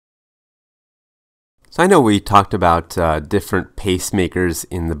So I know we talked about different pacemakers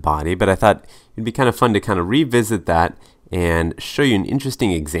in the body, but I thought it'd be kind of fun to kind of revisit that and show you an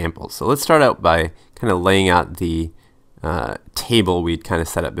interesting example. So let's start out by kind of laying out the table we'd kind of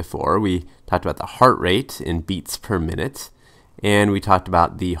set up before. We talked about the heart rate in beats per minute, and we talked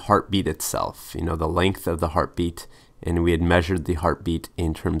about the heartbeat itself, you know, the length of the heartbeat, and we had measured the heartbeat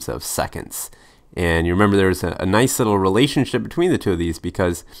in terms of seconds. And you remember there's a nice little relationship between the two of these,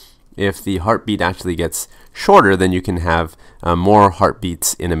 because if the heartbeat actually gets shorter, then you can have more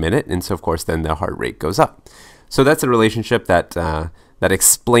heartbeats in a minute, and so of course then the heart rate goes up. So that's a relationship that that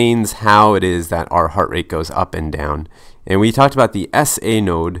explains how it is that our heart rate goes up and down. And we talked about the SA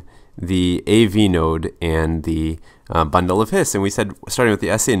node, the AV node, and the bundle of His. And we said, starting with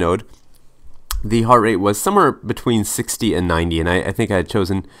the SA node, the heart rate was somewhere between 60 and 90, and I think I had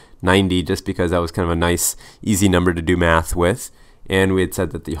chosen 90 just because that was kind of a nice, easy number to do math with. And we had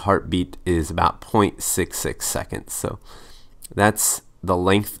said that the heartbeat is about 0.66 seconds. So that's the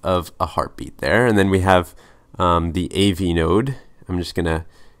length of a heartbeat there. And then we have the AV node. I'm just going to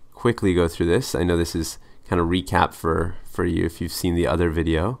quickly go through this. I know this is kind of recap for you if you've seen the other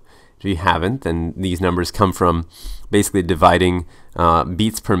video. If you haven't, then these numbers come from basically dividing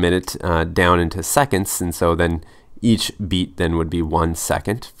beats per minute down into seconds. And so then each beat then would be 1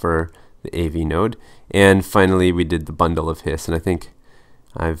 second for the AV node. And finally, we did the bundle of His. And I think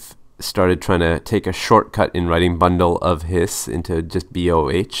I've started trying to take a shortcut in writing bundle of His into just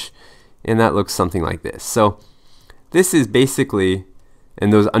BOH. And that looks something like this. So this is basically,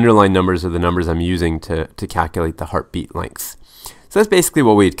 and those underlined numbers are the numbers I'm using to calculate the heartbeat length. So that's basically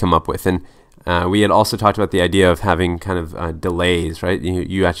what we'd come up with. And we had also talked about the idea of having kind of delays, right?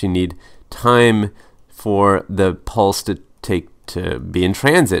 You actually need time for the pulse to be in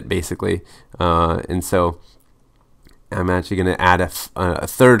transit, basically. And so I'm actually going to add a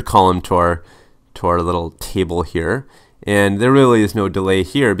third column to our little table here. And there really is no delay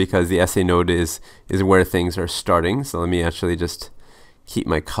here because the SA node is where things are starting. So let me actually just keep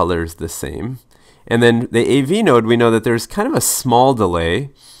my colors the same. And then the AV node, we know that there's kind of a small delay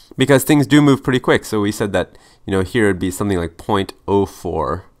because things do move pretty quick. So we said that, you know, here it'd be something like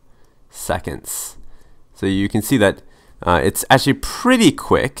 0.04 seconds. So you can see that it's actually pretty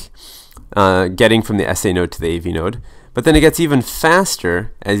quick getting from the SA node to the AV node. But then it gets even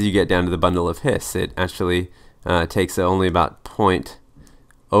faster as you get down to the bundle of His. It actually takes only about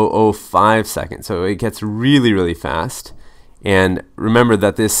 0.005 seconds. So it gets really, really fast. And remember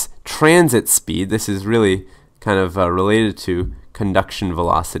that this transit speed, this is really kind of related to conduction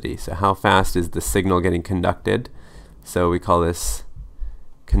velocity. So how fast is the signal getting conducted? So we call this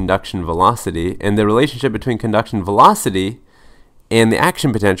conduction velocity. And the relationship between conduction velocity and the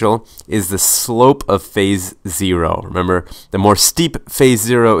action potential is the slope of phase 0. Remember, the more steep phase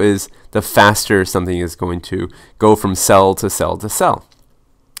 0 is, the faster something is going to go from cell to cell to cell.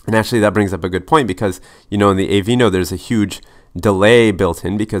 And actually that brings up a good point because, you know, in the AV node there's a huge delay built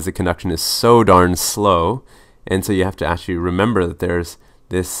in because the conduction is so darn slow. And so you have to actually remember that there's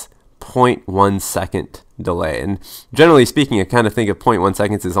this 0.1 second delay. And generally speaking, I kind of think of 0.1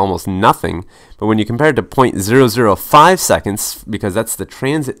 seconds as almost nothing. But when you compare it to 0.005 seconds, because that's the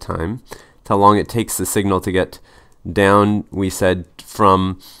transit time, it's how long it takes the signal to get down, we said,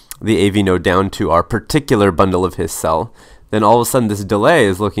 from the AV node down to our particular bundle of His cell, then all of a sudden this delay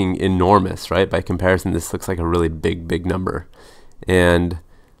is looking enormous, right? By comparison, this looks like a really big, big number. And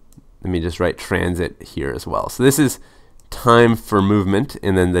let me just write transit here as well. So this is time for movement,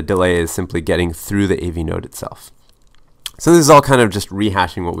 and then the delay is simply getting through the AV node itself. So this is all kind of just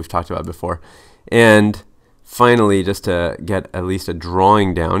rehashing what we've talked about before. And finally, just to get at least a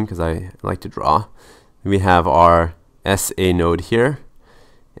drawing down, because I like to draw, we have our SA node here,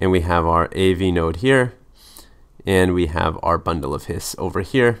 and we have our AV node here, and we have our bundle of His over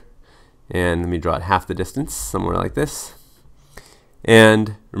here. And let me draw it half the distance, somewhere like this.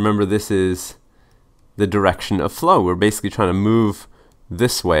 And remember, this is the direction of flow. We're basically trying to move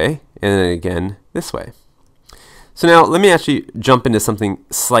this way, and then again this way. So now let me actually jump into something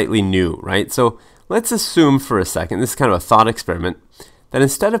slightly new, right? So let's assume for a second, this is kind of a thought experiment, that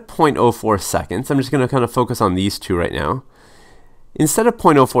instead of 0.04 seconds, I'm just going to kind of focus on these two right now. Instead of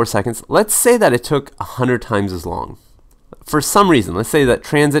 0.04 seconds, let's say that it took 100 times as long. For some reason, let's say that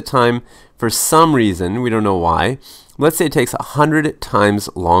transit time, for some reason, we don't know why, let's say it takes 100 times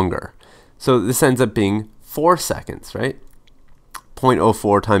longer. So this ends up being 4 seconds, right?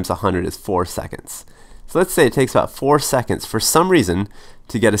 0.04 times 100 is 4 seconds. So let's say it takes about 4 seconds for some reason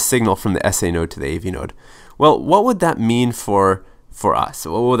to get a signal from the SA node to the AV node. Well, what would that mean for us?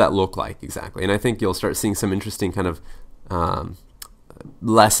 What would that look like exactly? And I think you'll start seeing some interesting kind of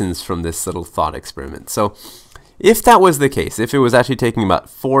lessons from this little thought experiment. So if that was the case, if it was actually taking about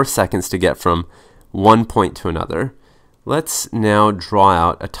 4 seconds to get from one point to another, let's now draw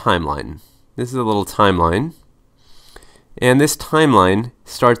out a timeline. This is a little timeline. And this timeline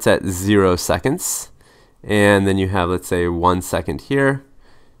starts at 0 seconds. And then you have, let's say, 1 second here,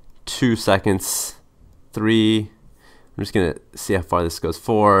 2 seconds, 3. I'm just going to see how far this goes.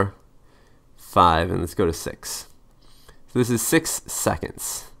 4, 5, and let's go to 6. So this is 6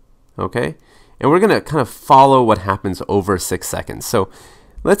 seconds. Okay? And we're going to kind of follow what happens over 6 seconds. So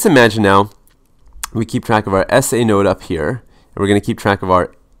let's imagine now we keep track of our SA node up here, and we're going to keep track of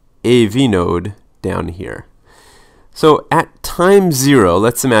our AV node down here. So at time 0,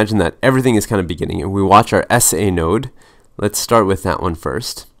 let's imagine that everything is kind of beginning, and we watch our SA node. Let's start with that one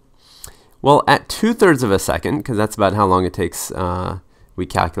first. Well, at 2/3 of a second, because that's about how long it takes, we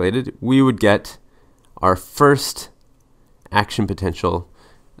calculated, we would get our first action potential,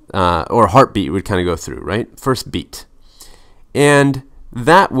 or heartbeat would kind of go through, right? First beat. And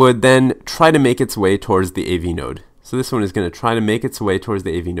that would then try to make its way towards the AV node. So this one is going to try to make its way towards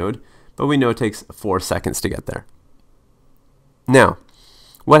the AV node, but we know it takes 4 seconds to get there. Now,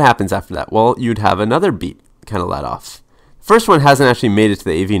 what happens after that? Well, you'd have another beat kind of let off. First one hasn't actually made it to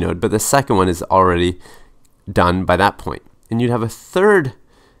the AV node, but the second one is already done by that point. And you'd have a third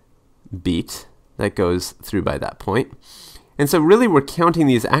beat that goes through by that point. And so really we're counting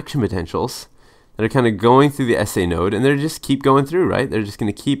these action potentials that are kind of going through the SA node, and they just keep going through, right? They're just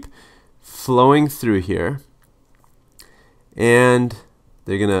going to keep flowing through here. And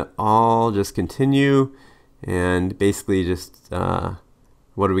they're going to all just continue, and basically just,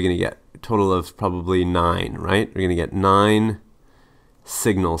 what are we going to get? A total of probably 9, right? We're going to get 9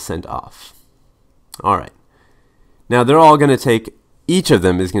 signals sent off. All right. Now they're all going to take, each of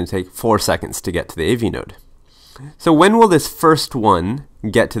them is going to take 4 seconds to get to the AV node. So when will this first one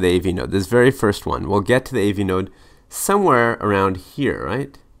get to the AV node? This very first one will get to the AV node somewhere around here,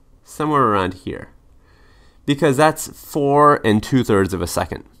 right? Somewhere around here. Because that's 4 2/3 of a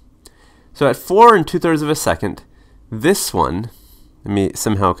second. So at 4 2/3 of a second, this one, let me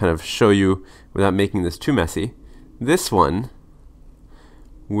somehow kind of show you without making this too messy, this one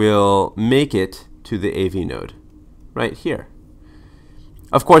will make it to the AV node right here.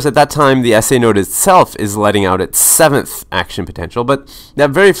 Of course, at that time, the SA node itself is letting out its 7th action potential, but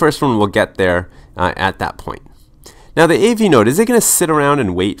that very first one will get there at that point. Now, the AV node, is it going to sit around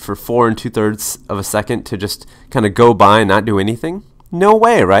and wait for 4 2/3 of a second to just kind of go by and not do anything? No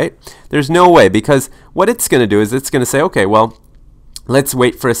way, right? There's no way, because what it's going to do is it's going to say, okay, well, let's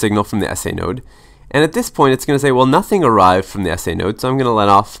wait for a signal from the SA node. And at this point, it's going to say, well, nothing arrived from the SA node, so I'm going to let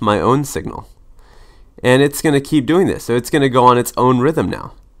off my own signal. And it's going to keep doing this. So it's going to go on its own rhythm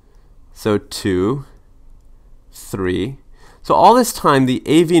now. So 2, 3. So all this time, the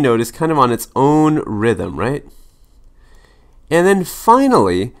AV node is kind of on its own rhythm, right? And then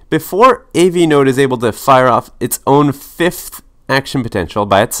finally, before AV node is able to fire off its own 5th action potential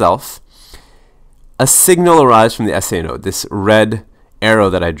by itself, a signal arrives from the SA node, this red arrow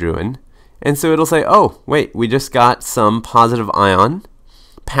that I drew in. And so it'll say, oh, wait, we just got some positive ion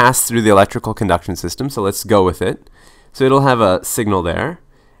pass through the electrical conduction system, so let's go with it. So it'll have a signal there.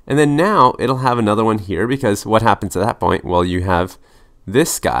 And then now it'll have another one here, because what happens at that point? Well, you have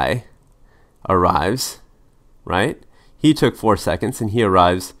this guy arrives, right? He took 4 seconds, and he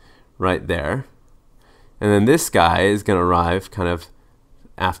arrives right there. And then this guy is going to arrive kind of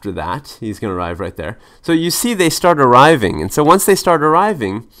after that. He's going to arrive right there. So you see they start arriving. And so once they start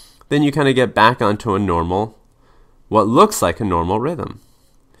arriving, then you kind of get back onto a normal, what looks like a normal rhythm.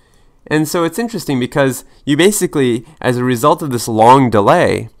 And so it's interesting because you basically, as a result of this long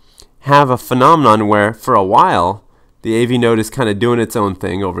delay, have a phenomenon where for a while the AV node is kind of doing its own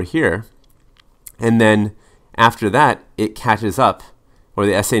thing over here. And then after that, it catches up, or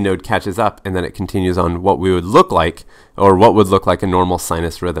the SA node catches up, and then it continues on what we would look like, or what would look like a normal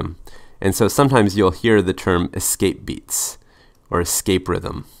sinus rhythm. And so sometimes you'll hear the term escape beats, or escape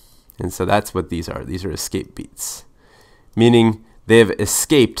rhythm. And so that's what these are. These are escape beats, meaning they have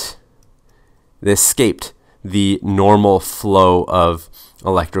escaped the normal flow of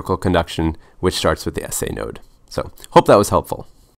electrical conduction, which starts with the SA node. So hope that was helpful.